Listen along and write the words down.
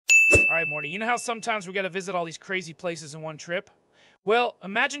Alright, Morty, you know how sometimes we gotta visit all these crazy places in one trip? Well,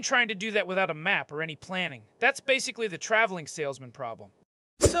 imagine trying to do that without a map or any planning. That's basically the traveling salesman problem.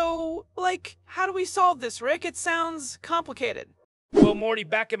 So, how do we solve this, Rick? It sounds complicated. Well, Morty,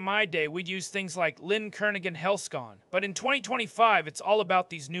 back in my day, we'd use things like Lynn Kernighan Hellscon, but in 2025, it's all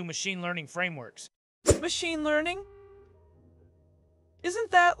about these new machine learning frameworks. Machine learning? Isn't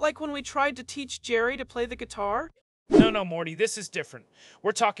that like when we tried to teach Jerry to play the guitar? No, Morty, this is different.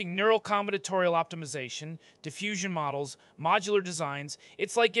 We're talking neural combinatorial optimization, diffusion models, modular designs.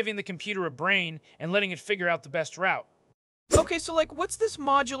 It's like giving the computer a brain and letting it figure out the best route. Okay, so what's this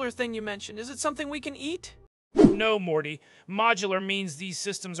modular thing you mentioned? Is it something we can eat? No, Morty. Modular means these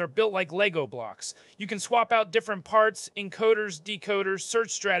systems are built like Lego blocks. You can swap out different parts, encoders, decoders,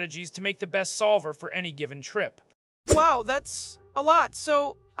 search strategies to make the best solver for any given trip. Wow, that's a lot.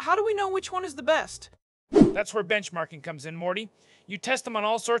 So, how do we know which one is the best? That's where benchmarking comes in, Morty. You test them on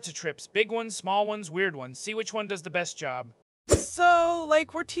all sorts of trips, big ones, small ones, weird ones. See which one does the best job. So,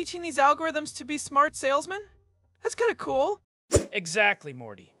 we're teaching these algorithms to be smart salesmen? That's kind of cool. Exactly,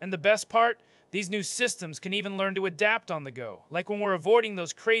 Morty. And the best part? These new systems can even learn to adapt on the go, like when we're avoiding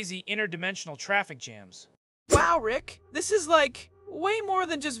those crazy interdimensional traffic jams. Wow, Rick. This is way more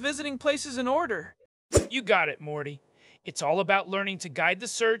than just visiting places in order. You got it, Morty. It's all about learning to guide the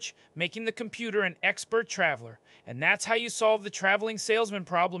search, making the computer an expert traveler, and that's how you solve the traveling salesman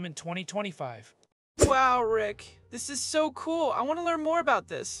problem in 2025. Wow, Rick. This is so cool. I want to learn more about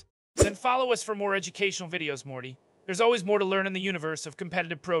this. Then follow us for more educational videos, Morty. There's always more to learn in the universe of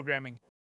competitive programming.